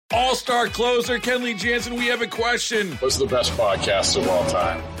All-star closer Kenley Jansen, we have a question. What's the best podcast of all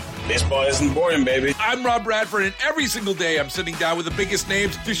time? Baseball isn't boring, baby. I'm Rob Bradford, and every single day I'm sitting down with the biggest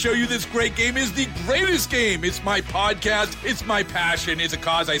names to show you this great game is the greatest game. It's my podcast. It's my passion. It's a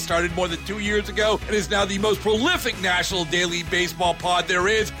cause I started more than 2 years ago and is now the most prolific national daily baseball pod there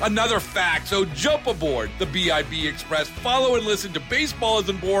is. Another fact. So jump aboard the BIB Express. Follow and listen to Baseball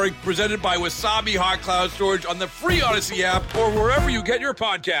Isn't Boring, presented by Wasabi Hot Cloud Storage on the free Odyssey app or wherever you get your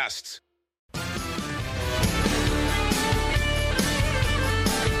podcasts.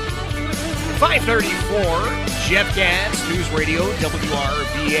 534, Jeff Katz, News Radio,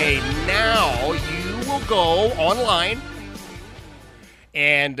 WRVA. Now you will go online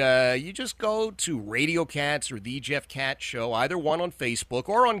and you just go to Radio Katz or The Jeff Katz Show, either one on Facebook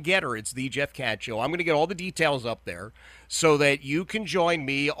or on Getter. It's The Jeff Katz Show. I'm going to get all the details up there so that you can join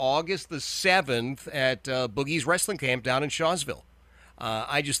me August the 7th at Boogie's Wrestling Camp down in Shawsville.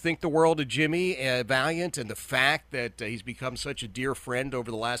 I just think the world of Jimmy Valiant, and the fact that he's become such a dear friend over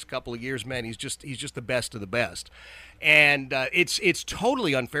the last couple of years. Man, he's just the best of the best. And it's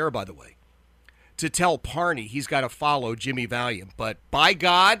totally unfair, by the way, to tell Parney he's got to follow Jimmy Valiant. But by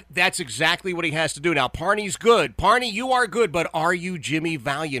God, that's exactly what he has to do. Now, Parney's good. Parney, you are good, but are you Jimmy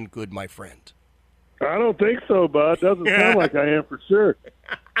Valiant good, my friend? I don't think so, bud. Doesn't sound like I am for sure.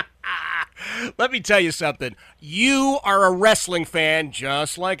 Let me tell you something. You are a wrestling fan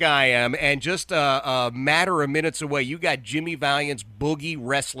just like I am, and just a matter of minutes away, you got Jimmy Valiant's Boogie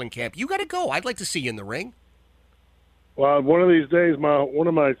Wrestling Camp. You got to go. I'd like to see you in the ring. Well, one of these days, one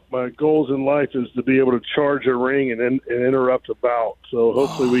of my goals in life is to be able to charge a ring and interrupt a bout. So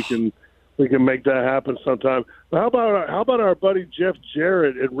hopefully we can make that happen sometime. But how about our buddy Jeff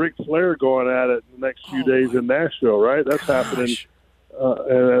Jarrett and Ric Flair going at it in the next few days in Nashville? Right, that's happening.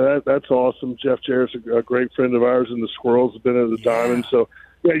 And that's awesome. Jeff Jarrett's a great friend of ours, and the Squirrels have been at the Diamond. So,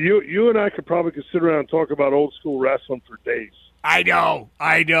 yeah, you and I could probably sit around and talk about old school wrestling for days. I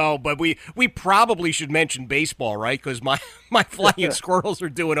know, but we probably should mention baseball, right? Because my Flying Squirrels are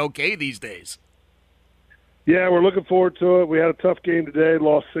doing okay these days. Yeah, we're looking forward to it. We had a tough game today,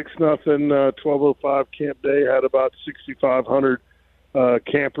 lost 6-0, 12:05 camp day, had about 6,500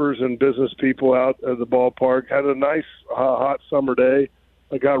 campers and business people out at the ballpark. Had a nice hot summer day.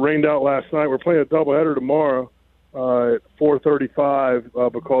 It got rained out last night. We're playing a doubleheader tomorrow at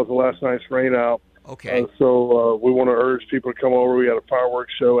 4:35 because of last night's rain out. Okay. So we want to urge people to come over. We got a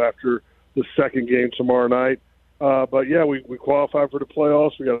fireworks show after the second game tomorrow night. But, yeah, we qualified for the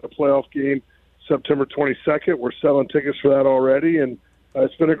playoffs. We got a playoff game September 22nd. We're selling tickets for that already, and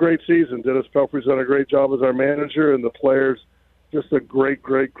it's been a great season. Dennis Pelfrey's done a great job as our manager, and the players – just a great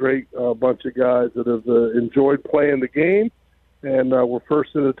bunch of guys that have enjoyed playing the game, and we're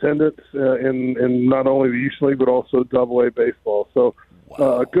first in attendance in not only the East League but also Double-A baseball. So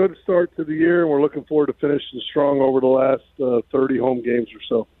a good start to the year, and we're looking forward to finishing strong over the last 30 home games or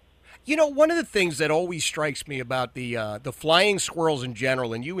so. You know, one of the things that always strikes me about the Flying Squirrels in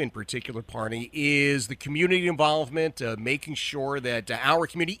general, and you in particular, Parney, is the community involvement, making sure that our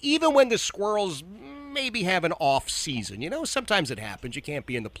community, even when the Squirrels maybe have an off season, you know, sometimes it happens. You can't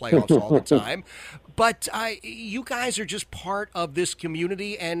be in the playoffs all the time. But you guys are just part of this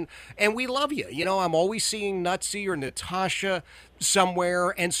community, and we love you. You know, I'm always seeing Nutsy or Natasha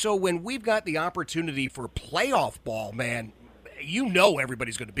somewhere, and so when we've got the opportunity for playoff ball, man, you know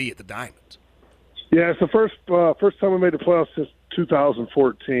everybody's going to be at the Diamond. Yeah, it's the first time we made the playoffs since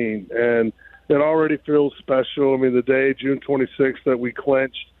 2014, and it already feels special. I mean, the day, June 26th, that we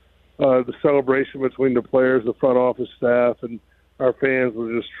clinched, the celebration between the players, the front office staff, and our fans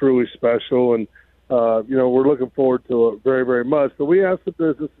was just truly special. And, you know, we're looking forward to it very, very much. But we have some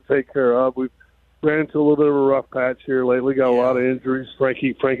business to take care of. We've ran into a little bit of a rough patch here lately, got a lot of injuries.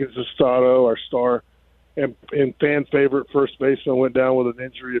 Frankie Zestato, our star and fan favorite first baseman, went down with an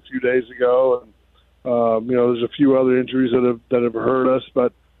injury a few days ago. And, you know, there's a few other injuries that have hurt us.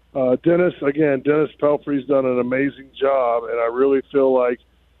 But Dennis Pelfrey's done an amazing job, and I really feel like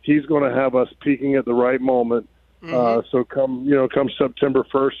he's going to have us peaking at the right moment. So come September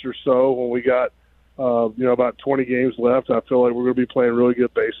 1st or so, when we got about 20 games left, I feel like we're going to be playing really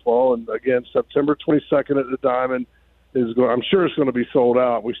good baseball. And again, September 22nd at the Diamond I'm sure it's going to be sold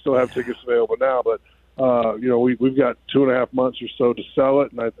out. We still have tickets available now, but we've got 2.5 months or so to sell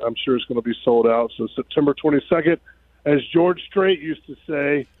it, and I'm sure it's going to be sold out. So September 22nd, as George Strait used to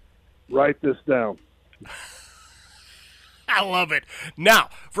say, write this down. I love it. Now,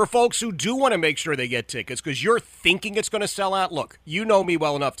 for folks who do want to make sure they get tickets, because you're thinking it's going to sell out, look, you know me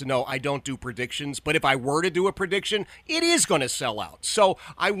well enough to know I don't do predictions, but if I were to do a prediction, it is going to sell out. So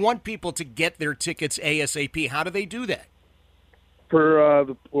I want people to get their tickets ASAP. How do they do that?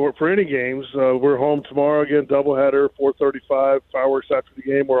 for any games, we're home tomorrow again, doubleheader, 4:35, fireworks after the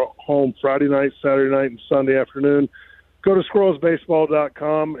game. We're home Friday night, Saturday night, and Sunday afternoon. Go to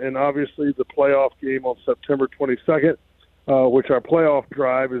squirrelsbaseball.com, and obviously the playoff game on September 22nd, which our playoff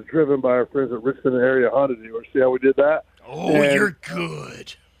drive is driven by our friends at Richmond Area Honda Dealer. See how we did that? Oh, and you're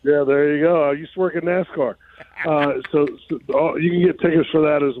good. Yeah, there you go. I used to work at NASCAR. So you can get tickets for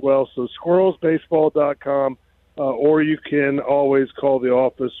that as well. So squirrelsbaseball.com, or you can always call the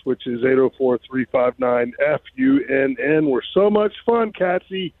office, which is 804-359-FUNN. We're so much fun,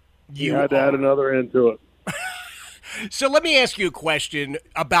 Catsy. You had to add another end to it. So let me ask you a question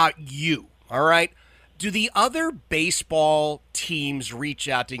about you, all right? Do the other baseball teams reach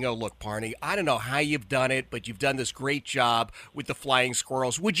out to you and go, look, Parney, I don't know how you've done it, but you've done this great job with the Flying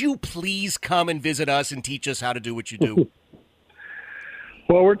Squirrels. Would you please come and visit us and teach us how to do what you do?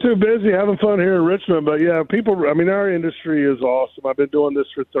 Well, we're too busy having fun here in Richmond, but yeah, our industry is awesome. I've been doing this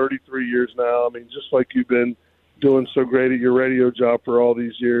for 33 years now. I mean, just like you've been doing so great at your radio job for all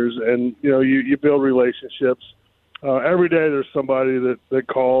these years, and, you build relationships. Every day there's somebody that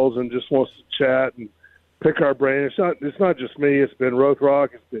calls and just wants to chat and pick our brain. It's not just me. It's been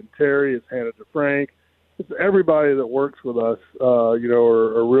Rothrock. It's been Terry. It's Hannah DeFrank. It's everybody that works with us, are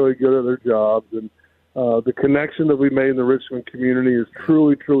really good at their jobs. And the connection that we made in the Richmond community is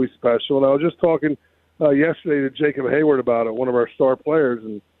truly, truly special. And I was just talking yesterday to Jacob Hayward about it, one of our star players.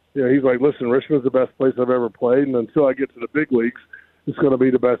 And, he's like, listen, Richmond's the best place I've ever played. And until I get to the big leagues, it's going to be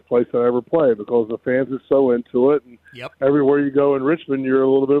the best place I ever play because the fans are so into it. And everywhere you go in Richmond, you're a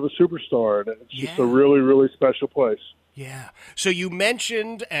little bit of a superstar. And it's just a really, really special place. Yeah. So you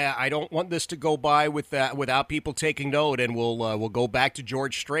mentioned, I don't want this to go by without people taking note, and we'll go back to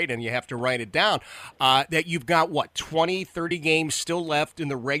George Strait, and you have to write it down, that you've got, 20, 30 games still left in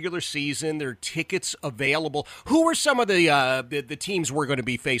the regular season. There are tickets available. Who are some of the teams we're going to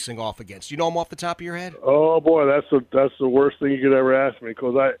be facing off against? You know them off the top of your head? Oh, boy, that's the worst thing you could ever ask me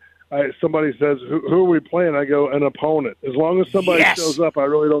because somebody says, who are we playing? I go, an opponent. As long as somebody shows up, I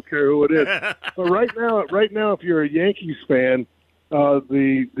really don't care who it is. But right now, if you're a Yankees fan,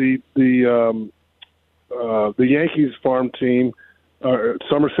 the Yankees farm team,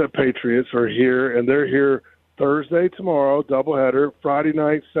 Somerset Patriots, are here, and they're here Thursday, tomorrow, doubleheader, Friday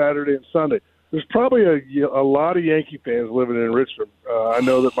night, Saturday, and Sunday. There's probably a lot of Yankee fans living in Richmond. I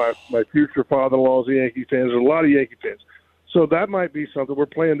know that my future father-in-law is a Yankee fan. There's a lot of Yankee fans. So that might be something. We're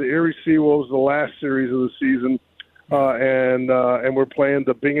playing the Erie Seawolves, the last series of the season, and we're playing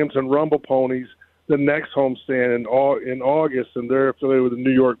the Binghamton Rumble Ponies, the next homestand in August, and they're affiliated with the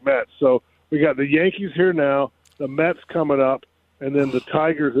New York Mets. So we got the Yankees here now, the Mets coming up, and then the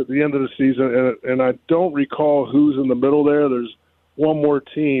Tigers at the end of the season. And I don't recall who's in the middle there. There's one more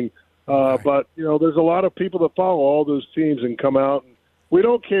team. But, there's a lot of people that follow all those teams and come out. And we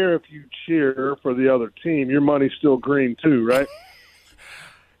don't care if you cheer for the other team. Your money's still green, too, right?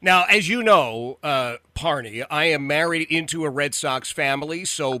 Now, as you know, Parney, I am married into a Red Sox family,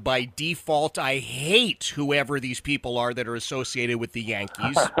 so by default, I hate whoever these people are that are associated with the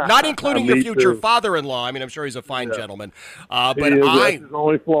Yankees, not including your future father-in-law. I mean, I'm sure he's a fine gentleman. But that's his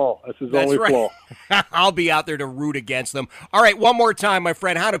only flaw. That's his only flaw. I'll be out there to root against them. All right, one more time, my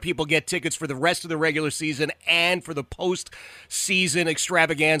friend. How do people get tickets for the rest of the regular season and for the post-season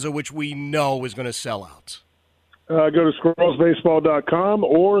extravaganza, which we know is going to sell out? Go to squirrelsbaseball.com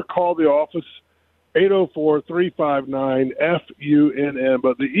or call the office, 804-359-FUNN.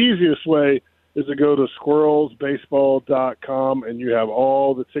 But the easiest way is to go to squirrelsbaseball.com, and you have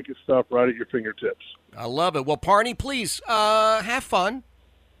all the ticket stuff right at your fingertips. I love it. Well, Parney, please have fun.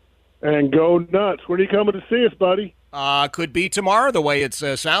 And go nuts. When are you coming to see us, buddy? Could be tomorrow, the way it's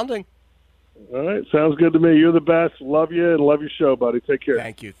sounding. All right. Sounds good to me. You're the best. Love you and love your show, buddy. Take care.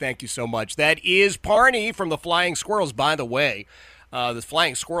 Thank you. Thank you so much. That is Parney from the Flying Squirrels. By the way, the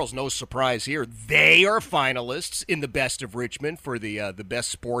Flying Squirrels, no surprise here, they are finalists in the Best of Richmond for the best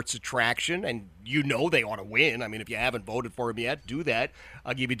sports attraction, and you know they ought to win. I mean, if you haven't voted for them yet, do that.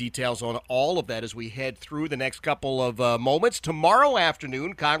 I'll give you details on all of that as we head through the next couple of moments. Tomorrow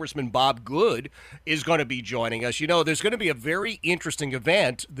afternoon, Congressman Bob Good is going to be joining us. You know, there's going to be a very interesting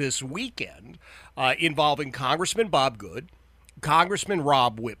event this weekend involving Congressman Bob Good, Congressman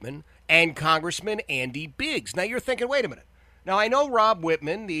Rob Whitman, and Congressman Andy Biggs. Now, you're thinking, wait a minute. Now, I know Rob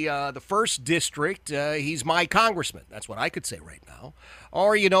Whitman, the 1st District, he's my congressman. That's what I could say right now.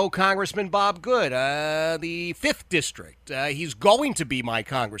 Or, Congressman Bob Good, the 5th District. He's going to be my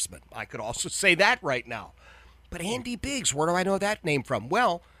congressman. I could also say that right now. But Andy Biggs, where do I know that name from?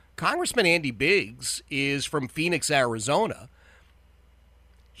 Well, Congressman Andy Biggs is from Phoenix, Arizona.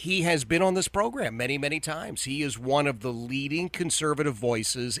 He has been on this program many, many times. He is one of the leading conservative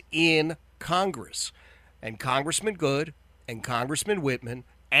voices in Congress. And Congressman Good and Congressman Whitman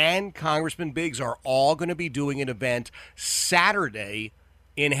and Congressman Biggs are all going to be doing an event Saturday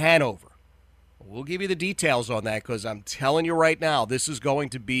in Hanover. We'll give you the details on that because I'm telling you right now, this is going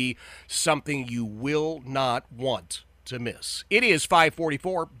to be something you will not want to miss. It is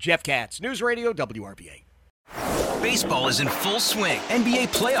 544, Jeff Katz, News Radio, WRVA. Baseball is in full swing. NBA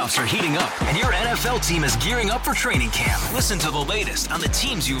playoffs are heating up, and your NFL team is gearing up for training camp. Listen to the latest on the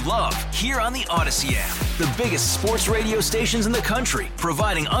teams you love here on the Odyssey app. The biggest sports radio stations in the country,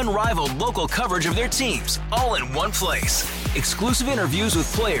 providing unrivaled local coverage of their teams, all in one place. Exclusive interviews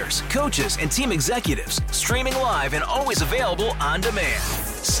with players, coaches, and team executives, streaming live and always available on demand.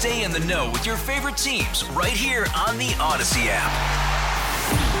 Stay in the know with your favorite teams right here on the Odyssey app.